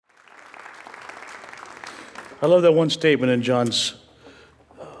I love that one statement in John's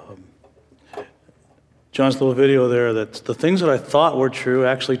little video there, that the things that I thought were true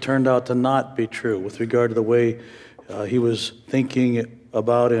actually turned out to not be true with regard to the way he was thinking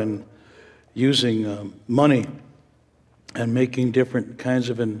about and using money and making different kinds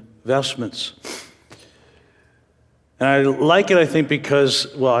of investments. And I like it, I think, because,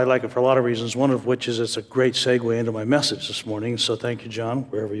 well, I like it for a lot of reasons, one of which is it's a great segue into my message this morning. So thank you, John,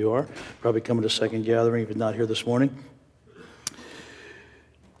 wherever you are. Probably coming to second gathering if you're not here this morning.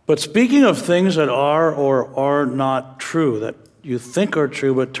 But speaking of things that are or are not true, that you think are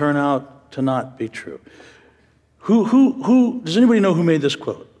true but turn out to not be true. Who does anybody know who made this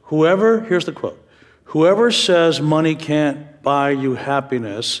quote? Here's the quote. Whoever says money can't buy you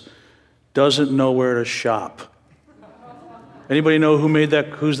happiness doesn't know where to shop. Anybody know who made that?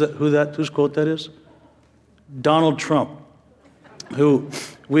 Whose quote that is? Donald Trump, who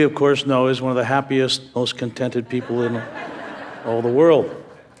we of course know is one of the happiest, most contented people in all the world.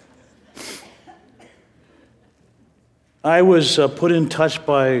 I was put in touch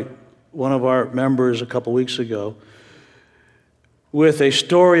by one of our members a couple weeks ago with a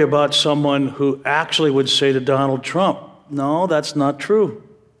story about someone who actually would say to Donald Trump, "No, that's not true."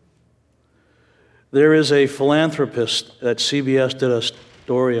 There is a philanthropist that CBS did a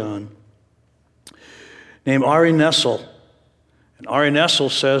story on named Ari Nessel. And Ari Nessel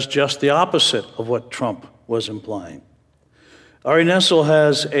says just the opposite of what Trump was implying. Ari Nessel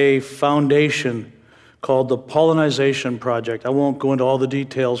has a foundation called the Pollinization Project. I won't go into all the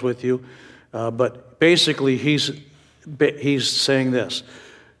details with you, but basically he's saying this.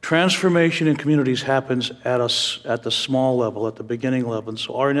 Transformation in communities happens at the small level, at the beginning level. And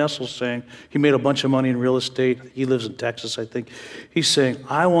so Ari Nessel's saying, he made a bunch of money in real estate. He lives in Texas, I think. He's saying,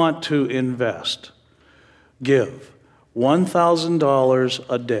 I want to give $1,000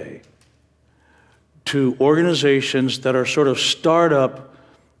 a day to organizations that are sort of startup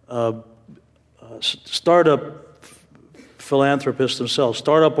philanthropists themselves,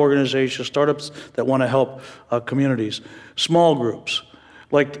 startup organizations, startups that want to help communities, small groups,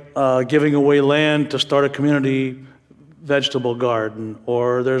 like giving away land to start a community vegetable garden,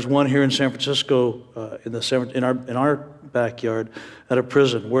 or there's one here in San Francisco in our backyard at a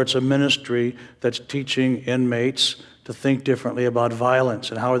prison where it's a ministry that's teaching inmates to think differently about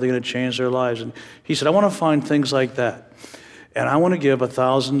violence and how are they going to change their lives. And he said, I want to find things like that, and I want to give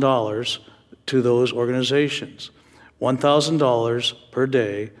 $1,000 to those organizations, $1,000 per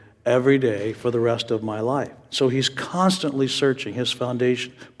day, every day for the rest of my life. So he's constantly searching, his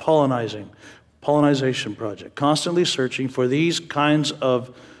foundation, Pollinization Project, constantly searching for these kinds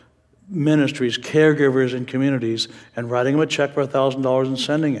of ministries, caregivers in communities, and writing them a check for $1,000 and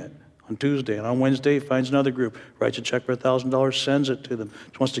sending it on Tuesday. And on Wednesday, he finds another group, writes a check for $1,000, sends it to them.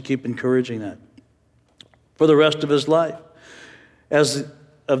 Just wants to keep encouraging that for the rest of his life. As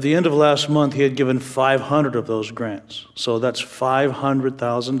of the end of last month, he had given 500 of those grants. So that's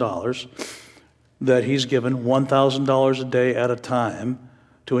 $500,000 that he's given, $1,000 a day at a time,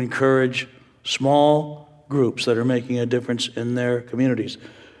 to encourage small groups that are making a difference in their communities.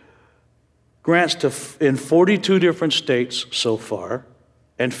 Grants in 42 different states so far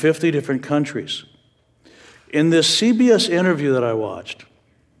and 50 different countries. In this CBS interview that I watched,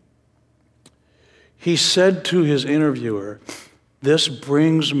 he said to his interviewer, "This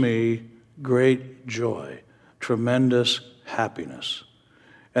brings me great joy, tremendous happiness."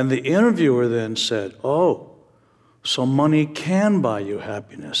 And the interviewer then said, "Oh, so money can buy you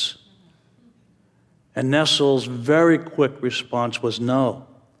happiness?" And Nessel's very quick response was, "No,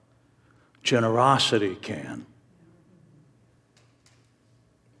 generosity can."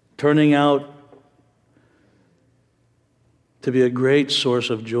 Turning out to be a great source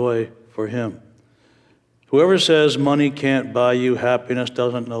of joy for him. Whoever says money can't buy you happiness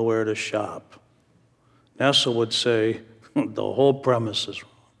doesn't know where to shop. Nessel would say the whole premise is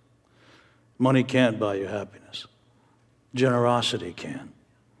wrong. Money can't buy you happiness. Generosity can.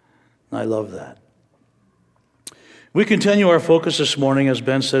 I love that. We continue our focus this morning, as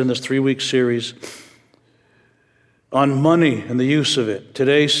Ben said, in this 3-week series on money and the use of it.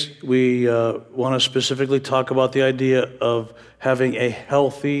 Today, we want to specifically talk about the idea of having a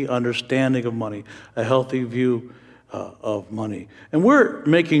healthy understanding of money, a healthy view of money. And we're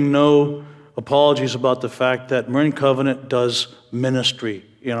making no apologies about the fact that Marin Covenant does ministry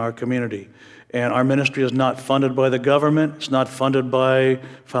in our community. And our ministry is not funded by the government. It's not funded by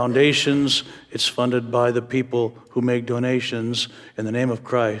foundations. It's funded by the people who make donations in the name of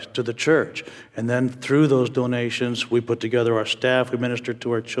Christ to the church. And then through those donations, we put together our staff. We minister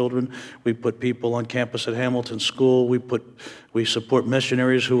to our children. We put people on campus at Hamilton School. We support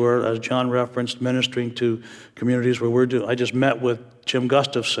missionaries who are, as John referenced, ministering to communities where we're doing. I just met with Jim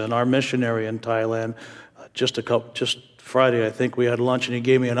Gustafson, our missionary in Thailand, just Friday, I think we had lunch, and he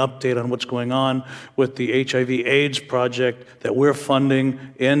gave me an update on what's going on with the HIV/AIDS project that we're funding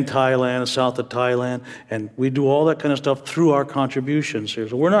in Thailand, south of Thailand, and we do all that kind of stuff through our contributions here.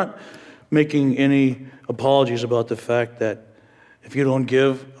 So we're not making any apologies about the fact that if you don't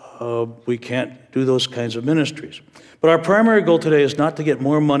give, we can't do those kinds of ministries. But our primary goal today is not to get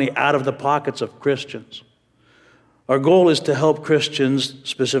more money out of the pockets of Christians. Our goal is to help Christians,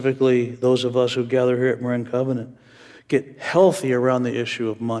 specifically those of us who gather here at Marin Covenant, get healthy around the issue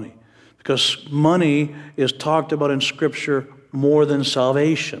of money, because money is talked about in Scripture more than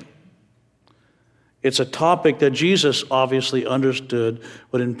salvation. It's a topic that Jesus obviously understood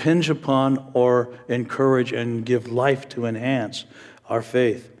would impinge upon or encourage and give life to enhance our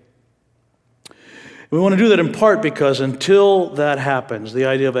faith. We want to do that in part because until that happens, the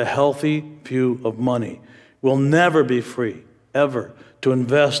idea of a healthy view of money will never be free, ever, to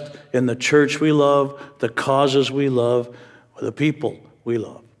invest in the church we love, the causes we love, or the people we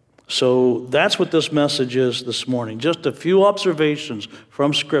love. So that's what this message is this morning. Just a few observations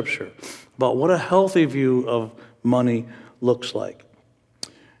from Scripture about what a healthy view of money looks like.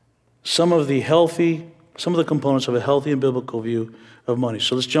 Some of the components of a healthy and biblical view of money.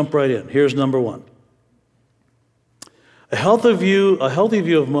 So let's jump right in. Here's number one. A healthy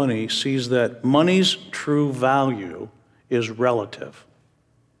view of money sees that money's true value is relative.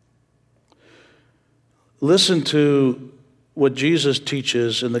 Listen to what Jesus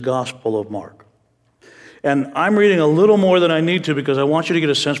teaches in the Gospel of Mark. And I'm reading a little more than I need to because I want you to get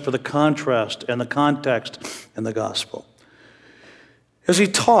a sense for the contrast and the context in the Gospel. As he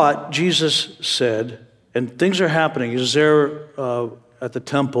taught, Jesus said, and things are happening. He's there at the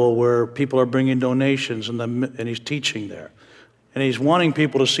temple where people are bringing donations, and he's teaching there. And he's wanting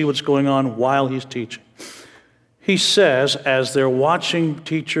people to see what's going on while he's teaching. He says, as they're watching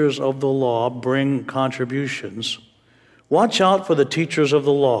teachers of the law bring contributions, watch out for the teachers of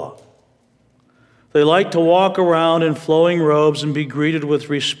the law. They like to walk around in flowing robes and be greeted with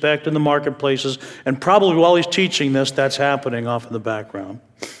respect in the marketplaces, and probably while he's teaching this, that's happening off in the background.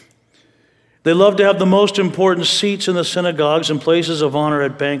 They love to have the most important seats in the synagogues and places of honor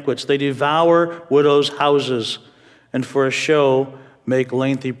at banquets. They devour widows' houses and for a show make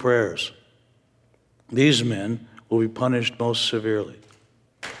lengthy prayers. These men will be punished most severely.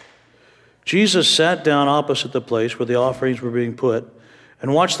 Jesus sat down opposite the place where the offerings were being put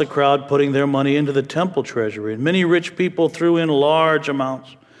and watched the crowd putting their money into the temple treasury. And many rich people threw in large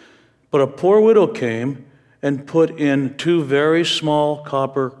amounts. But a poor widow came and put in 2 very small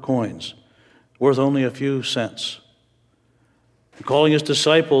copper coins, worth only a few cents. And calling his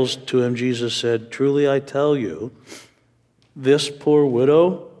disciples to him, Jesus said, "Truly I tell you, this poor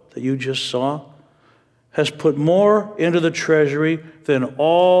widow that you just saw has put more into the treasury than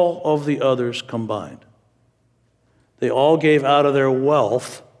all of the others combined." They all gave out of their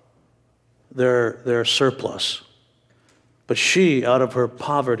wealth, their surplus. But she, out of her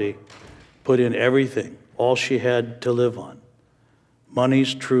poverty, put in everything, all she had to live on.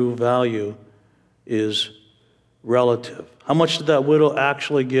 Money's true value is relative. How much did that widow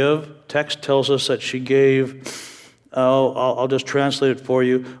actually give? Text tells us that she gave, I'll just translate it for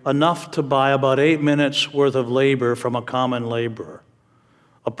you, enough to buy about 8 minutes worth of labor from a common laborer.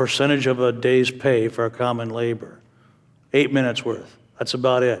 A percentage of a day's pay for a common laborer. 8 minutes worth. That's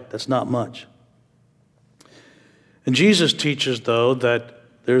about it. That's not much. And Jesus teaches, though, that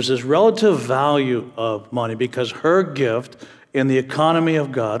there's this relative value of money because her gift in the economy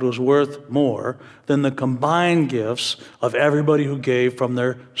of God was worth more than the combined gifts of everybody who gave from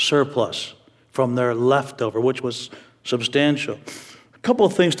their surplus, from their leftover, which was substantial. A couple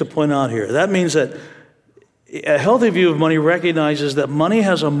of things to point out here. That means that a healthy view of money recognizes that money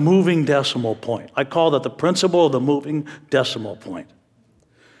has a moving decimal point. I call that the principle of the moving decimal point.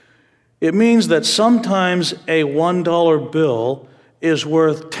 It means that sometimes a $1 bill is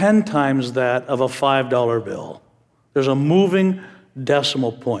worth 10 times that of a $5 bill. There's a moving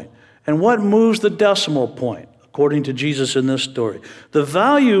decimal point. And what moves the decimal point, according to Jesus in this story? The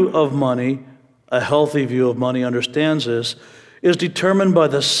value of money, a healthy view of money understands this, is determined by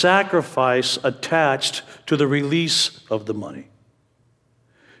the sacrifice attached to the release of the money.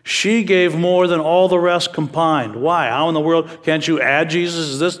 She gave more than all the rest combined. Why? How in the world can't you add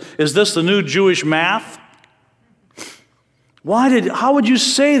Jesus? Is this the new Jewish math? How would you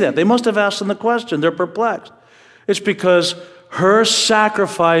say that? They must have asked them the question. They're perplexed. It's because her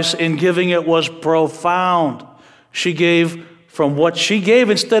sacrifice in giving it was profound. She gave from what she gave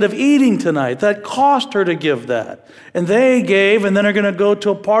instead of eating tonight. That cost her to give that. And they gave, and then are going to go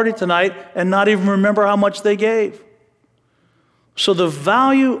to a party tonight and not even remember how much they gave. So the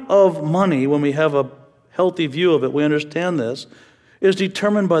value of money, when we have a healthy view of it, we understand this, is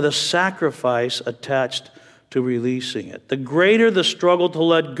determined by the sacrifice attached to releasing it. The greater the struggle to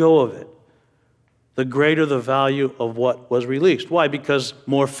let go of it, the greater the value of what was released. Why? Because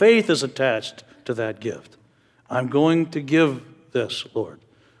more faith is attached to that gift. I'm going to give this, Lord,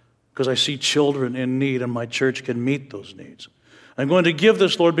 because I see children in need and my church can meet those needs. I'm going to give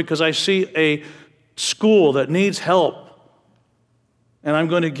this, Lord, because I see a school that needs help. And I'm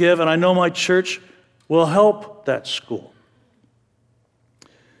going to give, and I know my church will help that school.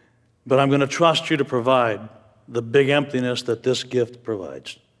 But I'm going to trust you to provide the big emptiness that this gift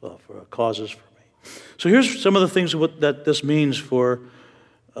provides, causes for me. So here's some of the things that this means for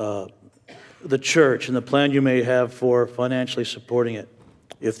the church and the plan you may have for financially supporting it.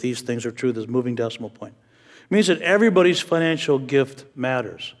 If these things are true, this moving decimal point. It means that everybody's financial gift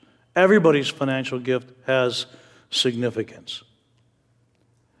matters. Everybody's financial gift has significance.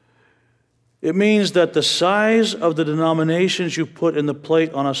 It means that the size of the denominations you put in the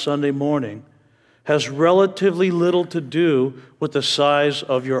plate on a Sunday morning has relatively little to do with the size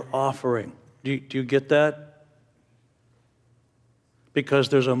of your offering. Do you get that? Because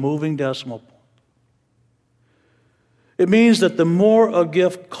there's a moving decimal point. It means that the more a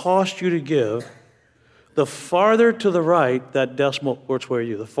gift costs you to give, the farther to the right that decimal, where are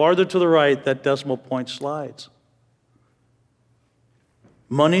you? The farther to the right that decimal point slides.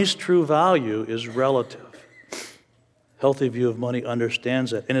 Money's true value is relative. Healthy view of money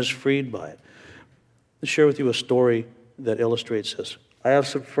understands that and is freed by it. I'll share with you a story that illustrates this. I have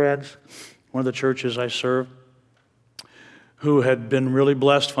some friends, one of the churches I serve, who had been really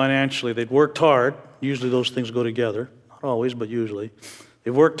blessed financially. They'd worked hard. Usually those things go together. Not always, but usually.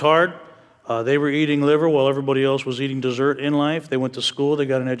 They worked hard. They were eating liver while everybody else was eating dessert in life. They went to school. They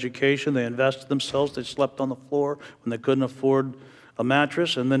got an education. They invested themselves. They slept on the floor when they couldn't afford a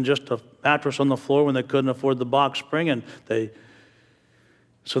mattress, and then just a mattress on the floor when they couldn't afford the box spring. And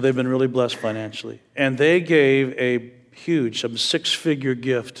so they've been really blessed financially. And they gave a huge, some six-figure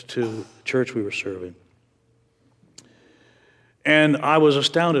gift to the church we were serving. And I was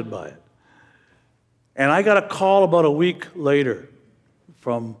astounded by it. And I got a call about a week later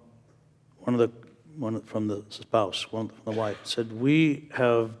from from the spouse, from the wife. It said, we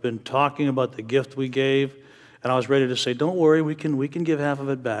have been talking about the gift we gave, and I was ready to say, don't worry, we can give half of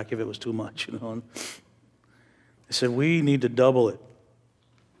it back if it was too much, you know. And they said, we need to double it.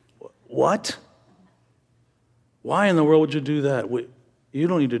 What? Why in the world would you do that? You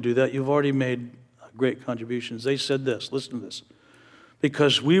don't need to do that. You've already made great contributions. They said this, listen to this.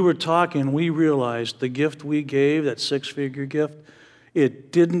 Because we were talking, we realized the gift we gave, that six-figure gift,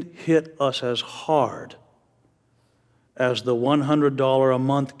 it didn't hit us as hard as the $100 a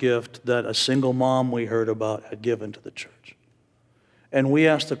month gift that a single mom we heard about had given to the church. And we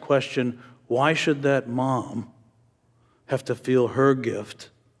asked the question, why should that mom have to feel her gift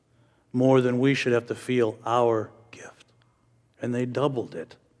more than we should have to feel our gift? And they doubled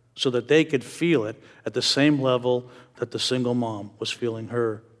it so that they could feel it at the same level that the single mom was feeling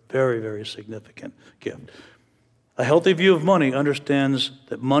her very, very significant gift. A healthy view of money understands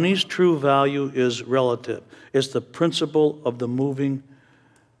that money's true value is relative. It's the principle of the moving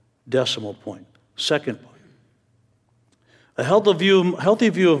decimal point. Second point. A healthy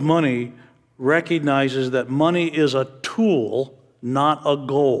view of money recognizes that money is a tool, not a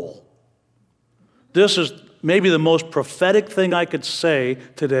goal. This is maybe the most prophetic thing I could say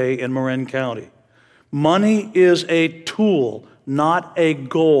today in Marin County. Money is a tool, not a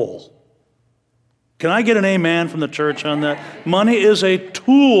goal. Can I get an amen from the church on that? Money is a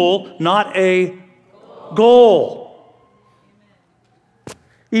tool, not a goal.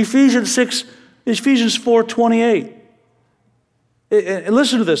 Ephesians 4:28. And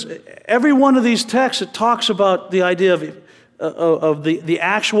listen to this. Every one of these texts, it talks about the idea of the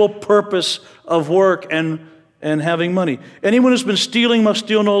actual purpose of work and having money. Anyone who's been stealing must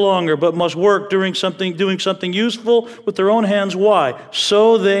steal no longer, but must work doing something useful with their own hands. Why?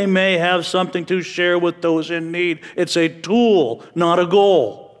 So they may have something to share with those in need. It's a tool, not a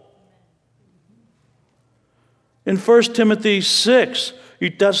goal. In 1 Timothy 6,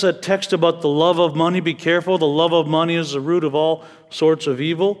 That's that text about the love of money. Be careful. The love of money is the root of all sorts of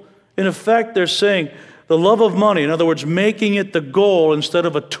evil. In effect, they're saying the love of money, in other words, making it the goal instead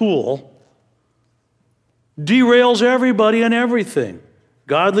of a tool, derails everybody and everything.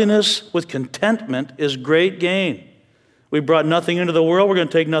 Godliness with contentment is great gain. We brought nothing into the world. We're going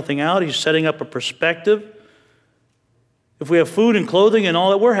to take nothing out. He's setting up a perspective. If we have food and clothing and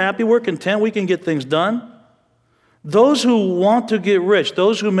all that, we're happy, we're content, we can get things done. Those who want to get rich,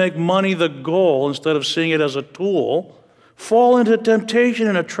 those who make money the goal instead of seeing it as a tool, fall into temptation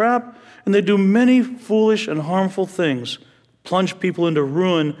and a trap, and they do many foolish and harmful things, plunge people into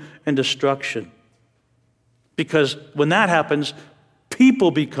ruin and destruction. Because when that happens, people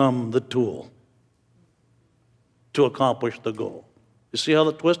become the tool to accomplish the goal. You see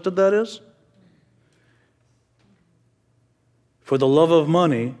how twisted that is? For the love of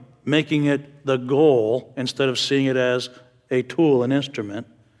money, making it the goal instead of seeing it as a tool, an instrument,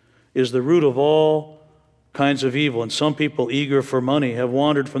 is the root of all kinds of evil. And some people, eager for money, have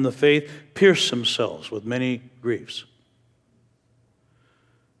wandered from the faith, pierced themselves with many griefs.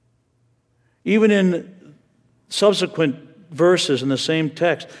 Even in subsequent verses in the same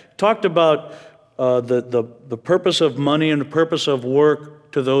text, talked about the purpose of money and the purpose of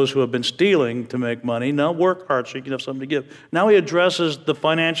work to those who have been stealing to make money. Now work hard so you can have something to give. Now he addresses the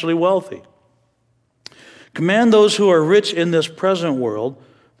financially wealthy. Command those who are rich in this present world,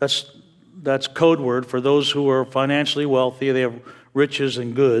 that's code word for those who are financially wealthy, they have riches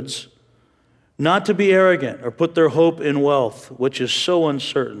and goods, not to be arrogant or put their hope in wealth, which is so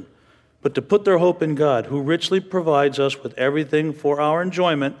uncertain, but to put their hope in God, who richly provides us with everything for our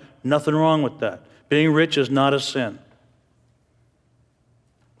enjoyment. Nothing wrong with that. Being rich is not a sin.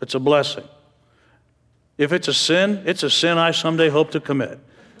 It's a blessing. If it's a sin I someday hope to commit.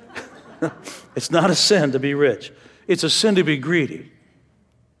 It's not a sin to be rich. It's a sin to be greedy.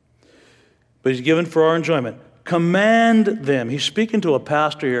 But he's given for our enjoyment. Command them. He's speaking to a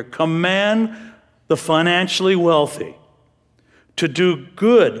pastor here. Command the financially wealthy to do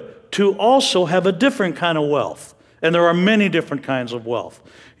good, to also have a different kind of wealth. And there are many different kinds of wealth.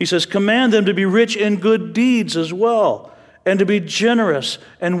 He says, command them to be rich in good deeds as well, and to be generous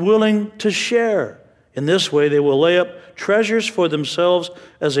and willing to share. In this way, they will lay up treasures for themselves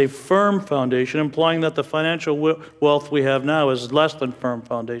as a firm foundation, implying that the financial wealth we have now is less than firm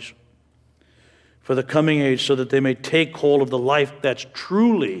foundation for the coming age, so that they may take hold of the life that's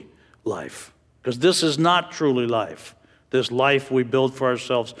truly life. Because this is not truly life. This life we build for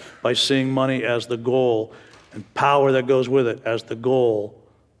ourselves by seeing money as the goal and power that goes with it as the goal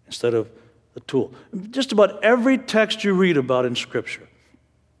instead of the tool. Just about every text you read about in Scripture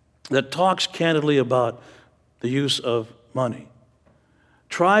that talks candidly about the use of money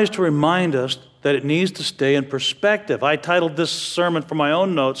tries to remind us that it needs to stay in perspective. I titled this sermon from my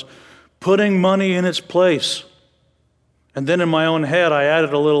own notes, Putting Money in Its Place. And then in my own head, I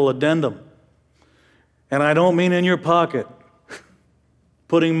added a little addendum. And I don't mean in your pocket.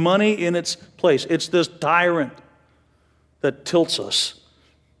 Putting money in its place. It's this tyrant that tilts us.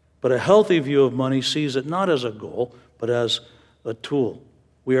 But a healthy view of money sees it not as a goal, but as a tool.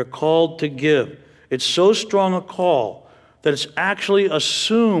 We are called to give. It's so strong a call that it's actually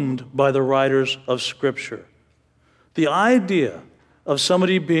assumed by the writers of Scripture. The idea of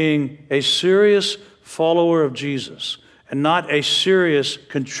somebody being a serious follower of Jesus and not a serious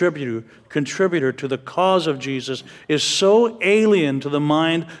contributor to the cause of Jesus is so alien to the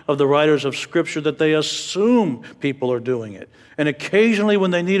mind of the writers of Scripture that they assume people are doing it. And occasionally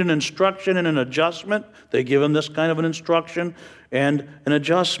when they need an instruction and an adjustment, they give them this kind of an instruction and an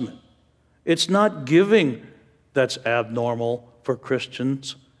adjustment. It's not giving that's abnormal for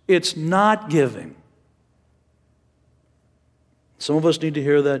Christians. It's not giving. Some of us need to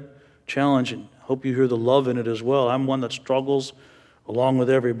hear that challenge, and hope you hear the love in it as well. I'm one that struggles along with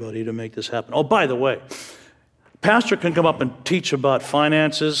everybody to make this happen. Oh, by the way, pastor can come up and teach about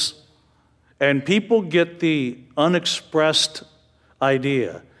finances, and people get the unexpressed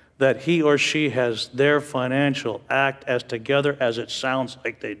idea that he or she has their financial act as together as it sounds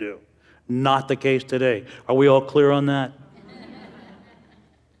like they do. Not the case today. Are we all clear on that?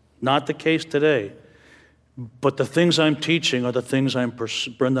 Not the case today. But the things I'm teaching are the things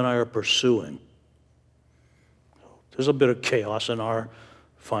Brenda and I are pursuing. There's a bit of chaos in our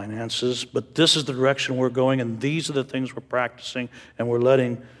finances, but this is the direction we're going, and these are the things we're practicing and we're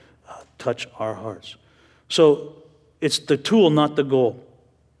letting touch our hearts. So it's the tool, not the goal.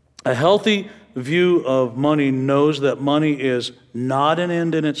 A healthy view of money knows that money is not an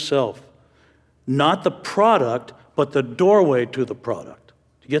end in itself, not the product, but the doorway to the product.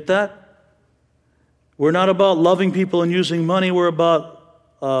 Do you get that? We're not about loving people and using money. We're about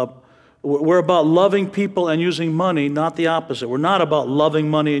we're about loving people and using money, not the opposite. We're not about loving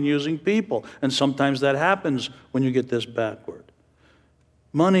money and using people. And sometimes that happens when you get this backward.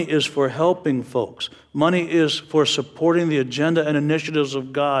 Money is for helping folks. Money is for supporting the agenda and initiatives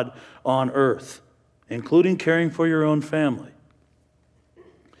of God on earth, including caring for your own family.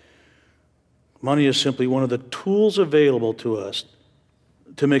 Money is simply one of the tools available to us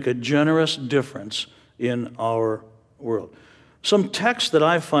to make a generous difference in our world. Some texts that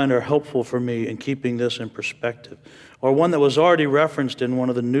I find are helpful for me in keeping this in perspective, or one that was already referenced in one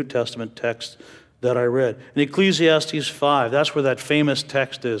of the New Testament texts that I read. In Ecclesiastes 5, that's where that famous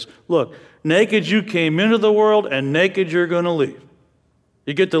text is. Look, naked you came into the world, and naked you're going to leave.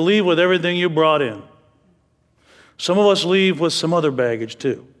 You get to leave with everything you brought in. Some of us leave with some other baggage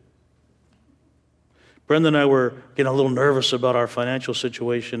too. Brenda and I were getting a little nervous about our financial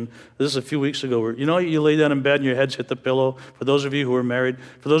situation. This is a few weeks ago. You know, you lay down in bed and your heads hit the pillow. For those of you who are married,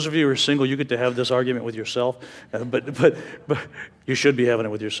 for those of you who are single, you get to have this argument with yourself. But you should be having it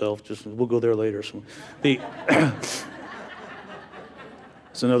with yourself. We'll go there later. So it's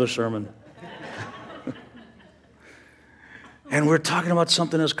another sermon. And we're talking about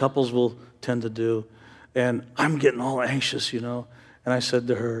something as couples will tend to do. And I'm getting all anxious, you know. And I said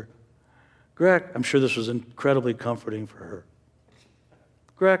to her, Greg, I'm sure this was incredibly comforting for her.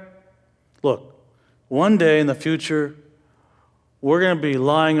 Greg, look, one day in the future, we're going to be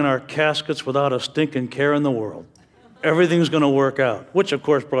lying in our caskets without a stinking care in the world. Everything's going to work out, which of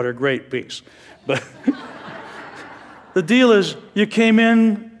course brought her great peace. But the deal is, you came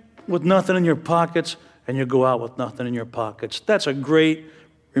in with nothing in your pockets, and you go out with nothing in your pockets. That's a great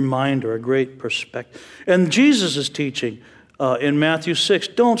reminder, a great perspective. And Jesus is teaching in Matthew 6,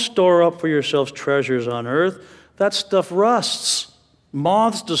 don't store up for yourselves treasures on earth. That stuff rusts.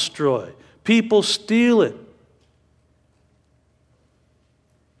 Moths destroy. People steal it.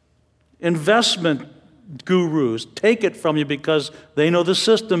 Investment gurus take it from you because they know the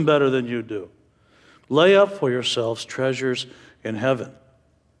system better than you do. Lay up for yourselves treasures in heaven,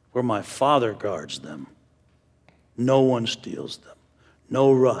 where my Father guards them. No one steals them.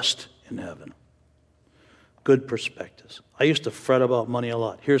 No rust in heaven. Good perspectives. I used to fret about money a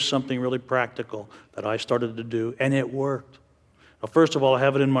lot. Here's something really practical that I started to do, and it worked. Now, first of all, I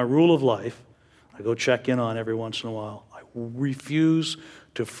have it in my rule of life. I go check in on every once in a while. I refuse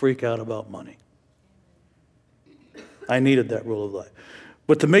to freak out about money. I needed that rule of life.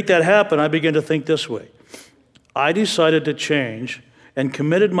 But to make that happen, I began to think this way. I decided to change and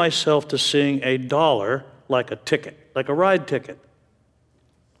committed myself to seeing $1 like a ticket, like a ride ticket.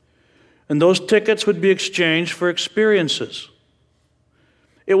 And those tickets would be exchanged for experiences.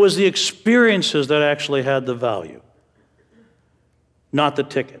 It was the experiences that actually had the value, not the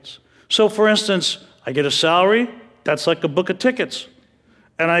tickets. So, for instance, I get a salary, that's like a book of tickets.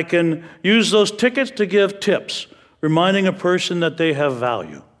 And I can use those tickets to give tips, reminding a person that they have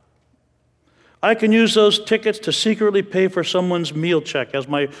value. I can use those tickets to secretly pay for someone's meal check, as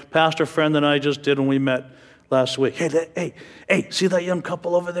my pastor friend and I just did when we met last week. Hey, see that young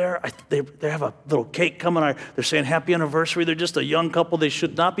couple over there? They have a little cake coming. They're saying happy anniversary. They're just a young couple. They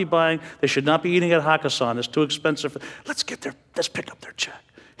should not be buying. They should not be eating at Hakkasan. It's too expensive. Let's pick up their check.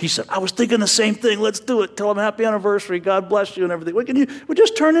 He said, I was thinking the same thing. Let's do it. Tell them happy anniversary. God bless you and everything. We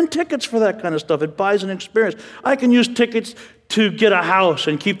just turn in tickets for that kind of stuff. It buys an experience. I can use tickets to get a house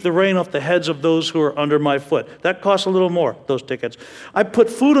and keep the rain off the heads of those who are under my foot. That costs a little more, those tickets. I put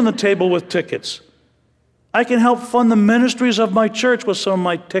food on the table with tickets. I can help fund the ministries of my church with some of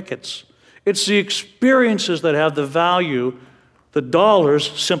my tickets. It's the experiences that have the value. The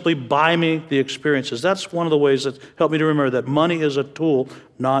dollars simply buy me the experiences. That's one of the ways that helped me to remember that money is a tool,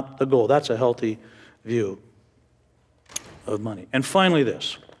 not the goal. That's a healthy view of money. And finally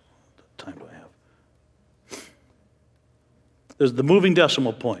this. What time do I have? There's the moving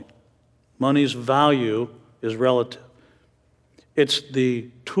decimal point. Money's value is relative. It's the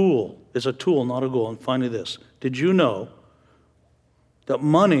tool. It's a tool, not a goal. And finally this. Did you know that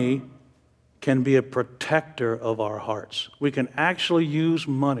money can be a protector of our hearts? We can actually use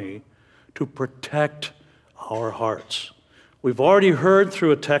money to protect our hearts. We've already heard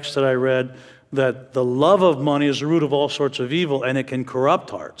through a text that I read that the love of money is the root of all sorts of evil and it can corrupt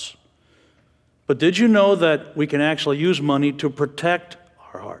hearts. But did you know that we can actually use money to protect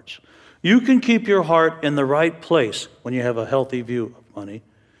our hearts? You can keep your heart in the right place when you have a healthy view of money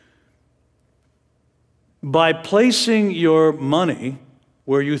by placing your money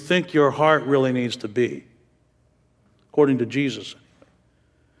where you think your heart really needs to be, according to Jesus.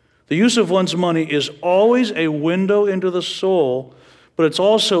 The use of one's money is always a window into the soul, but it's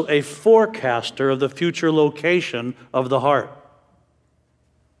also a forecaster of the future location of the heart.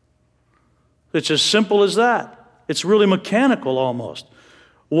 It's as simple as that. It's really mechanical almost.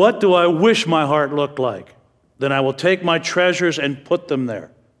 What do I wish my heart looked like? Then I will take my treasures and put them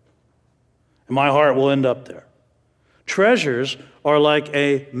there. And my heart will end up there. Treasures are like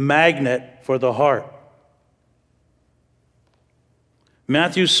a magnet for the heart.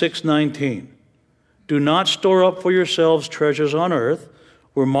 Matthew 6:19. Do not store up for yourselves treasures on earth,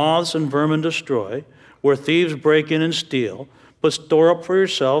 where moths and vermin destroy, where thieves break in and steal, but store up for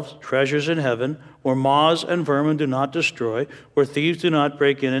yourselves treasures in heaven, where moths and vermin do not destroy, where thieves do not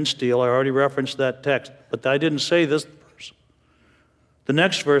break in and steal. I already referenced that text, but I didn't say this verse. The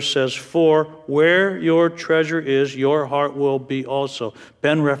next verse says, for where your treasure is, your heart will be also.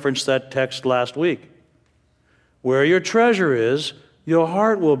 Ben referenced that text last week. Where your treasure is, your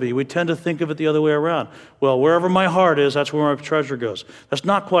heart will be. We tend to think of it the other way around. Well, wherever my heart is, that's where my treasure goes. That's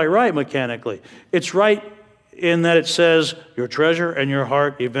not quite right mechanically. It's right in that it says your treasure and your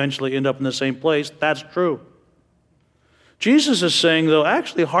heart eventually end up in the same place. That's true. Jesus is saying, though,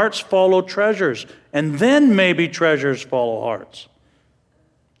 actually hearts follow treasures, and then maybe treasures follow hearts.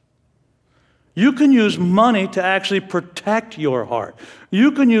 You can use money to actually protect your heart.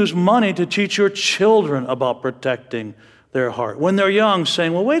 You can use money to teach your children about protecting their heart. When they're young,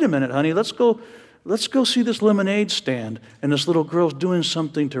 saying, well, wait a minute, honey, let's go see this lemonade stand, and this little girl's doing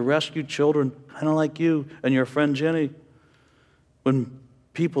something to rescue children, kind of like you and your friend Jenny. When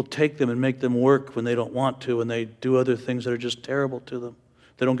people take them and make them work when they don't want to, and they do other things that are just terrible to them.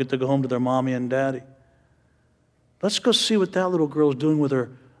 They don't get to go home to their mommy and daddy. Let's go see what that little girl's doing with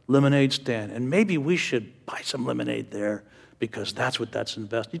her lemonade stand, and maybe we should buy some lemonade there, because that's what that's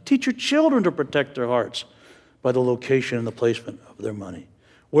invested. You teach your children to protect their hearts by the location and the placement of their money.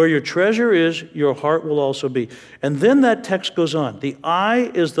 Where your treasure is, your heart will also be. And then that text goes on. The eye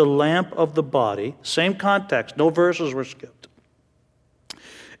is the lamp of the body. Same context. No verses were skipped.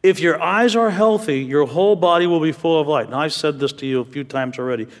 If your eyes are healthy, your whole body will be full of light. Now, I've said this to you a few times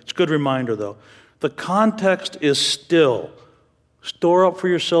already. It's a good reminder, though. The context is still, store up for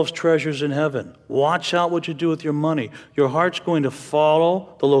yourselves treasures in heaven. Watch out what you do with your money. Your heart's going to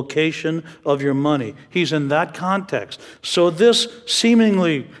follow the location of your money. He's in that context. So this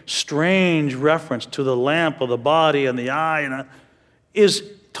seemingly strange reference to the lamp of the body and the eye is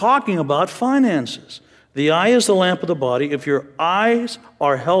talking about finances. The eye is the lamp of the body. If your eyes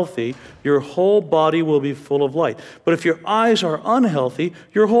are healthy, your whole body will be full of light. But if your eyes are unhealthy,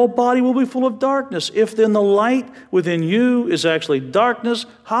 your whole body will be full of darkness. If then the light within you is actually darkness,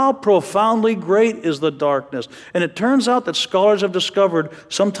 how profoundly great is the darkness? And it turns out that scholars have discovered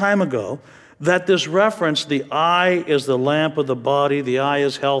some time ago that this reference, the eye is the lamp of the body, the eye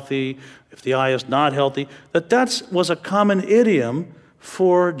is healthy, if the eye is not healthy, that was a common idiom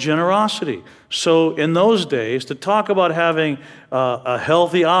for generosity. So in those days, to talk about having a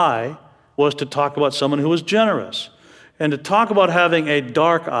healthy eye was to talk about someone who was generous. And to talk about having a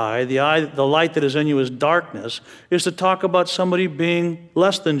dark eye, the light that is in you is darkness, is to talk about somebody being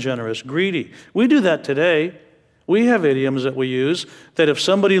less than generous, greedy. We do that today. We have idioms that we use that if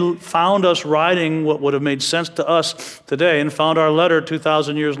somebody found us writing what would have made sense to us today and found our letter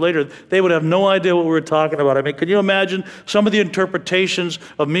 2,000 years later, they would have no idea what we were talking about. I mean, can you imagine some of the interpretations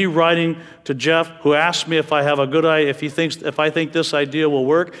of me writing to Jeff, who asked me if I have a good idea, if I think this idea will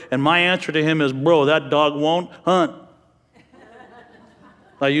work, and my answer to him is, bro, that dog won't hunt.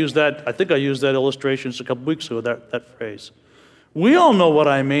 I think I used that illustration a couple weeks ago, that phrase. We all know what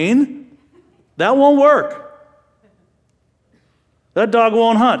I mean. That won't work. That dog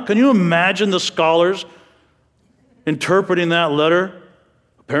won't hunt. Can you imagine the scholars interpreting that letter?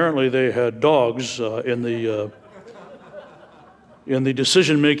 Apparently they had dogs in the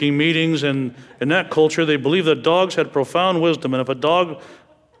decision-making meetings, and in that culture they believed that dogs had profound wisdom, and if a dog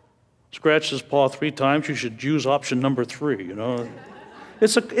scratched his paw 3 times, you should use option number 3, you know.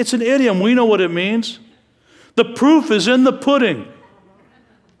 It's an idiom. We know what it means. The proof is in the pudding.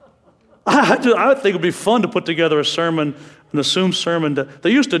 I think it would be fun to put together a sermon, an assumed sermon. They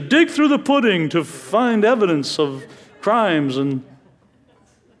used to dig through the pudding to find evidence of crimes. And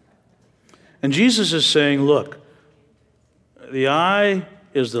Jesus is saying, look, the eye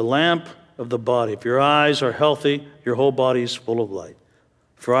is the lamp of the body. If your eyes are healthy, your whole body is full of light.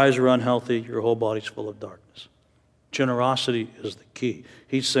 If your eyes are unhealthy, your whole body is full of darkness. Generosity is the key.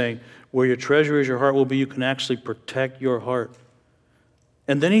 He's saying, where your treasure is, your heart will be. You can actually protect your heart.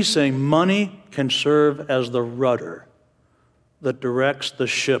 And then he's saying money can serve as the rudder that directs the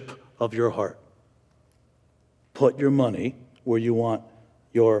ship of your heart. Put your money where you want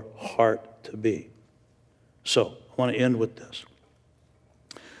your heart to be. So, I want to end with this.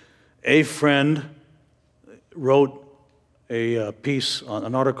 A friend wrote piece,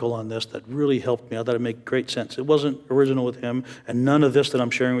 an article on this that really helped me. I thought it made great sense. It wasn't original with him, and none of this that I'm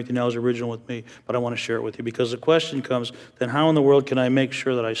sharing with you now is original with me, but I want to share it with you because the question comes, then how in the world can I make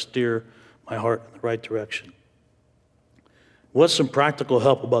sure that I steer my heart in the right direction? What's some practical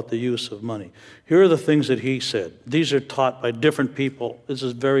help about the use of money? Here are the things that he said. These are taught by different people. This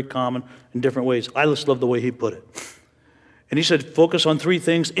is very common in different ways. I just love the way he put it. And he said, focus on 3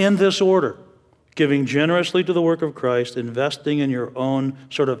 things in this order. Giving generously to the work of Christ, investing in your own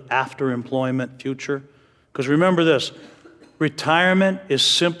sort of after-employment future. Because remember this, retirement is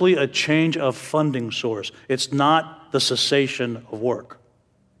simply a change of funding source. It's not the cessation of work.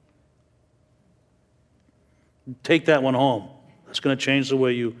 Take that one home. It's going to change the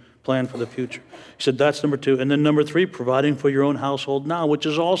way you plan for the future. He said that's number 2. And then number 3, providing for your own household now, which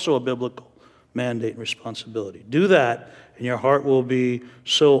is also a biblical mandate and responsibility. Do that, and your heart will be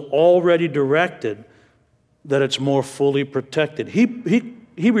so already directed that it's more fully protected.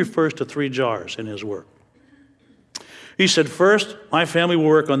 He refers to 3 jars in his work. He said, first, my family will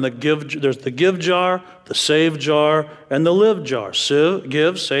work on there's the give jar, the save jar, and the live jar.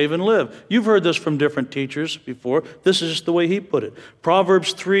 Give, save, and live. You've heard this from different teachers before. This is just the way he put it.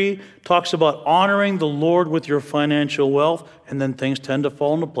 Proverbs 3 talks about honoring the Lord with your financial wealth, and then things tend to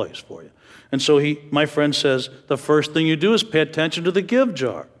fall into place for you. And so my friend says, the first thing you do is pay attention to the give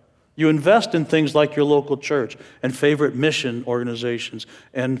jar. You invest in things like your local church and favorite mission organizations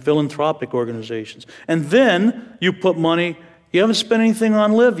and philanthropic organizations. And then you put money, you haven't spent anything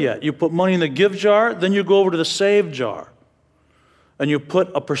on live yet. You put money in the give jar, then you go over to the save jar. And you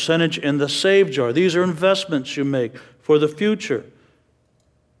put a percentage in the save jar. These are investments you make for the future.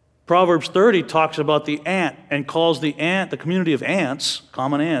 Proverbs 30 talks about the ant and calls the community of ants,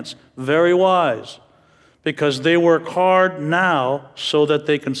 common ants, very wise, because they work hard now so that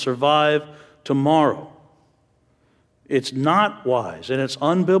they can survive tomorrow. It's not wise and it's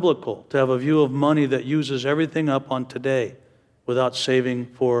unbiblical to have a view of money that uses everything up on today without saving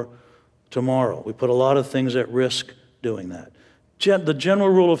for tomorrow. We put a lot of things at risk doing that. The general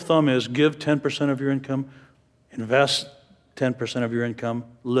rule of thumb is give 10% of your income, invest 10% of your income,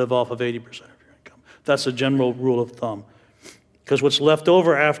 live off of 80% of your income. That's a general rule of thumb. Because what's left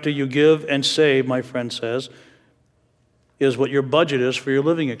over after you give and save, my friend says, is what your budget is for your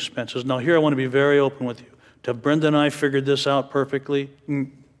living expenses. Now here I want to be very open with you. Have Brenda and I figured this out perfectly?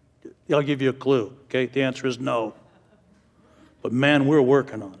 I'll give you a clue, okay? The answer is no. But man, we're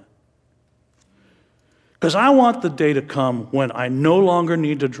working on it. Because I want the day to come when I no longer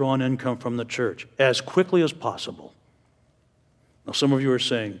need to draw an income from the church as quickly as possible. Now some of you are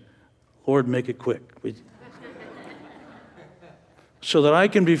saying, Lord, make it quick. So that I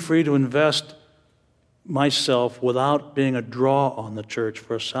can be free to invest myself without being a draw on the church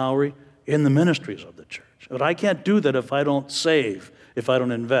for a salary in the ministries of the church. But I can't do that if I don't save, if I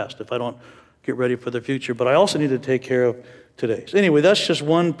don't invest, if I don't get ready for the future. But I also need to take care of today. So anyway, that's just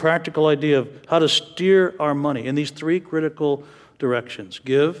one practical idea of how to steer our money in these 3 critical directions.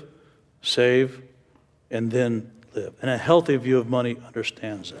 Give, save, and then live. And a healthy view of money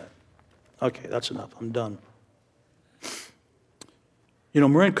understands that. Okay, that's enough. I'm done. You know,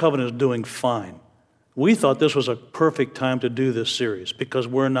 Marin Covenant is doing fine. We thought this was a perfect time to do this series because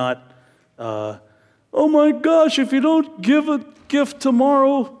we're not, oh my gosh, if you don't give a gift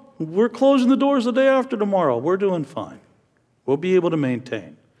tomorrow, we're closing the doors the day after tomorrow. We're doing fine. We'll be able to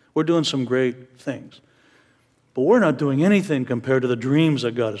maintain. We're doing some great things. But we're not doing anything compared to the dreams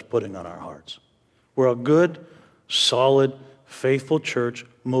that God is putting on our hearts. We're a good, solid, faithful church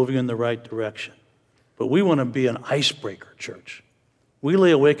moving in the right direction. But we want to be an icebreaker church. We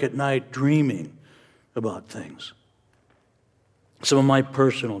lay awake at night dreaming about things. Some of my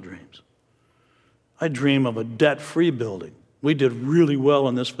personal dreams. I dream of a debt-free building. We did really well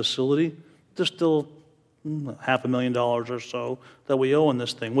in this facility. There's still $500,000 or so that we owe on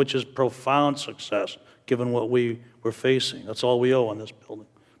this thing, which is profound success given what we were facing. That's all we owe on this building.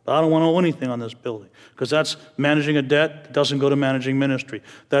 But I don't want to owe anything on this building because that's managing a debt that doesn't go to managing ministry.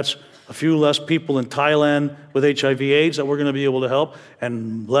 That's a few less people in Thailand with HIV/AIDS that we're going to be able to help,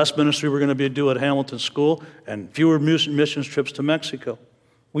 and less ministry we're going to do at Hamilton School, and fewer missions trips to Mexico.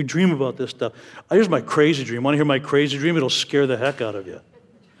 We dream about this stuff. Here's my crazy dream. Want to hear my crazy dream? It'll scare the heck out of you.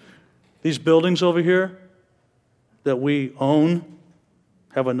 These buildings over here that we own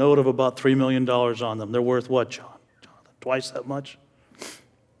have a note of about $3 million on them. They're worth what, John? Twice that much?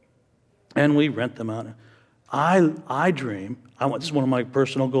 And we rent them out. I dream, this is one of my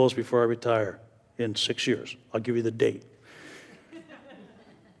personal goals before I retire in 6 years. I'll give you the date.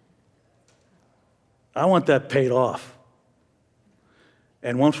 I want that paid off.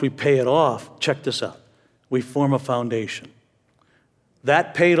 And once we pay it off, check this out. We form a foundation.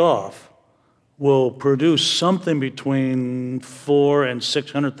 that paid off will produce something between $400,000 and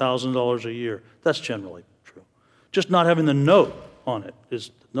 $600,000 a year. That's generally true. Just not having the note on it is,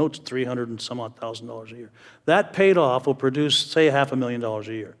 the note's $300,000 and some odd thousand a year. That paid off will produce, say, $500,000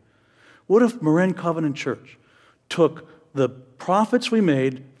 a year. What if Marin Covenant Church took the profits we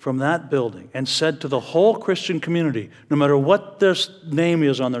made from that building and said to the whole Christian community, no matter what their name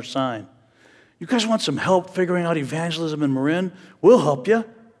is on their sign, you guys want some help figuring out evangelism in Marin? We'll help you.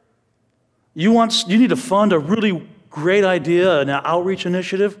 You need to fund a really great idea, an outreach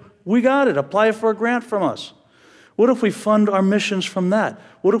initiative? We got it. Apply for a grant from us. What if we fund our missions from that?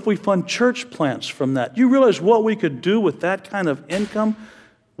 What if we fund church plants from that? You realize what we could do with that kind of income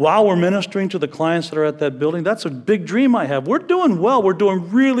while we're ministering to the clients that are at that building? That's a big dream I have. We're doing well. We're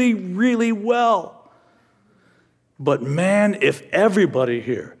doing really, really well. But man, if everybody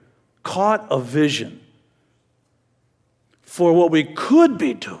here caught a vision for what we could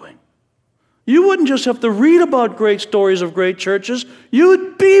be doing, you wouldn't just have to read about great stories of great churches.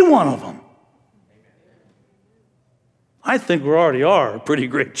 You'd be one of them. I think we already are a pretty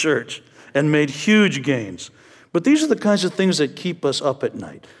great church and made huge gains. But these are the kinds of things that keep us up at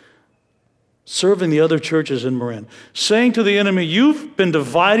night. Serving the other churches in Marin. Saying to the enemy, you've been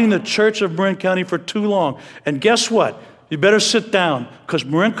dividing the church of Marin County for too long. And guess what? You better sit down, because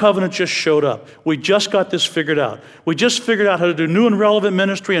Marin Covenant just showed up. We just got this figured out. We just figured out how to do new and relevant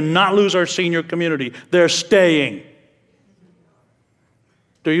ministry and not lose our senior community. They're staying.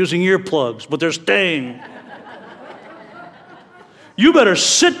 They're using earplugs, but they're staying. You better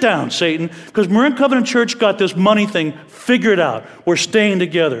sit down, Satan, because Marin Covenant Church got this money thing figured out. We're staying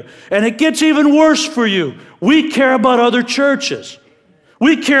together. And it gets even worse for you. We care about other churches.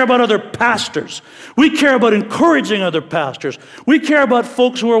 We care about other pastors. We care about encouraging other pastors. We care about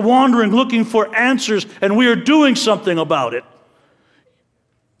folks who are wandering, looking for answers, and we are doing something about it.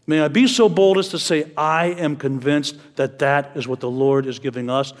 May I be so bold as to say, I am convinced that that is what the Lord is giving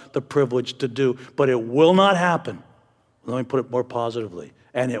us the privilege to do. But it will not happen. Let me put it more positively.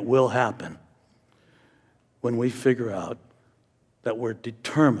 And it will happen when we figure out that we're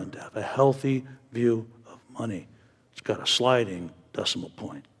determined to have a healthy view of money. It's got a sliding decimal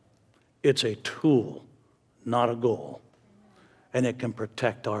point. It's a tool, not a goal. And it can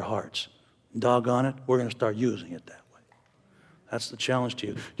protect our hearts. Doggone it, we're going to start using it that way. That's the challenge to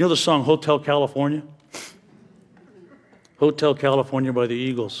you. You know the song Hotel California? Hotel California by the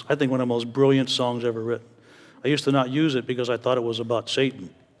Eagles. I think one of the most brilliant songs ever written. I used to not use it because I thought it was about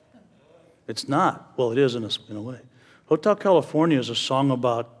Satan. It's not. Well, it is in a way. Hotel California is a song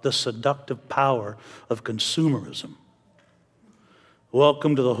about the seductive power of consumerism.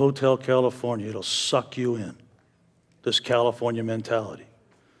 Welcome to the Hotel California. It'll suck you in. This California mentality.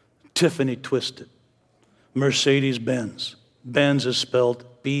 Tiffany Twisted. Mercedes-Benz. Benz is spelled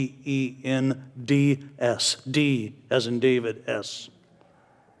B-E-N-D-S. D as in David, S.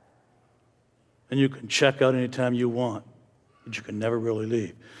 And you can check out anytime you want, but you can never really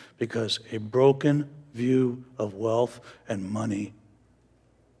leave, because a broken view of wealth and money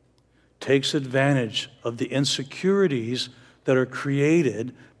takes advantage of the insecurities that are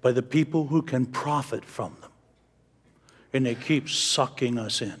created by the people who can profit from them. And they keep sucking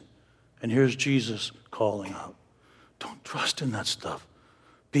us in. And here's Jesus calling out, don't trust in that stuff.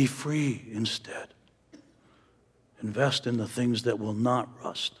 Be free instead. Invest in the things that will not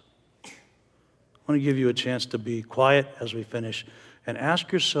rust. I want to give you a chance to be quiet as we finish and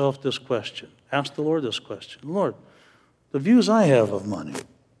ask yourself this question. Ask the Lord this question. Lord, the views I have of money,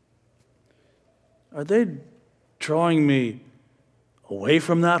 are they drawing me away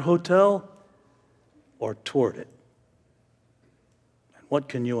from that hotel or toward it? And what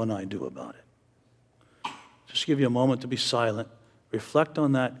can you and I do about it? Just give you a moment to be silent. Reflect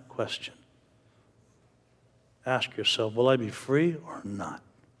on that question. Ask yourself, will I be free or not?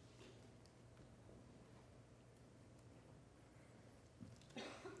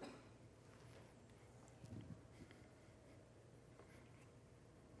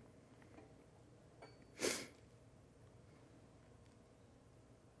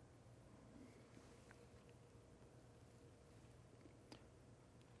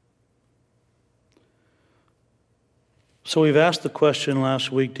 So we've asked the question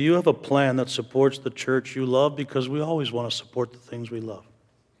last week, do you have a plan that supports the church you love? Because we always want to support the things we love.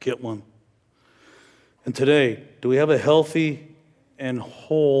 Get one. And today, do we have a healthy and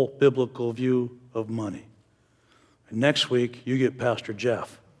whole biblical view of money? And next week, you get Pastor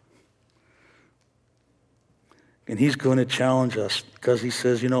Jeff. And he's going to challenge us because he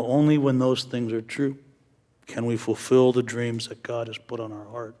says, only when those things are true can we fulfill the dreams that God has put on our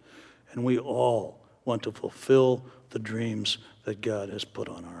heart. And we all want to fulfill the dreams that God has put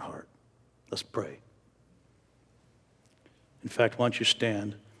on our heart. Let's pray. In fact, why don't you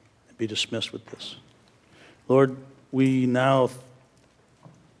stand and be dismissed with this? Lord, we now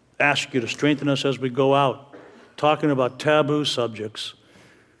ask you to strengthen us as we go out, talking about taboo subjects,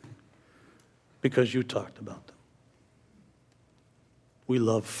 because you talked about them. We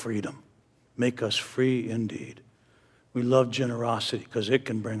love freedom. Make us free indeed. We love generosity because it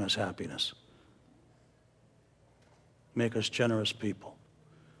can bring us happiness. Make us generous people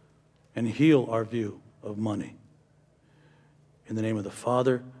and heal our view of money. In the name of the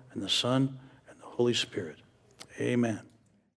Father, and the Son, and the Holy Spirit. Amen.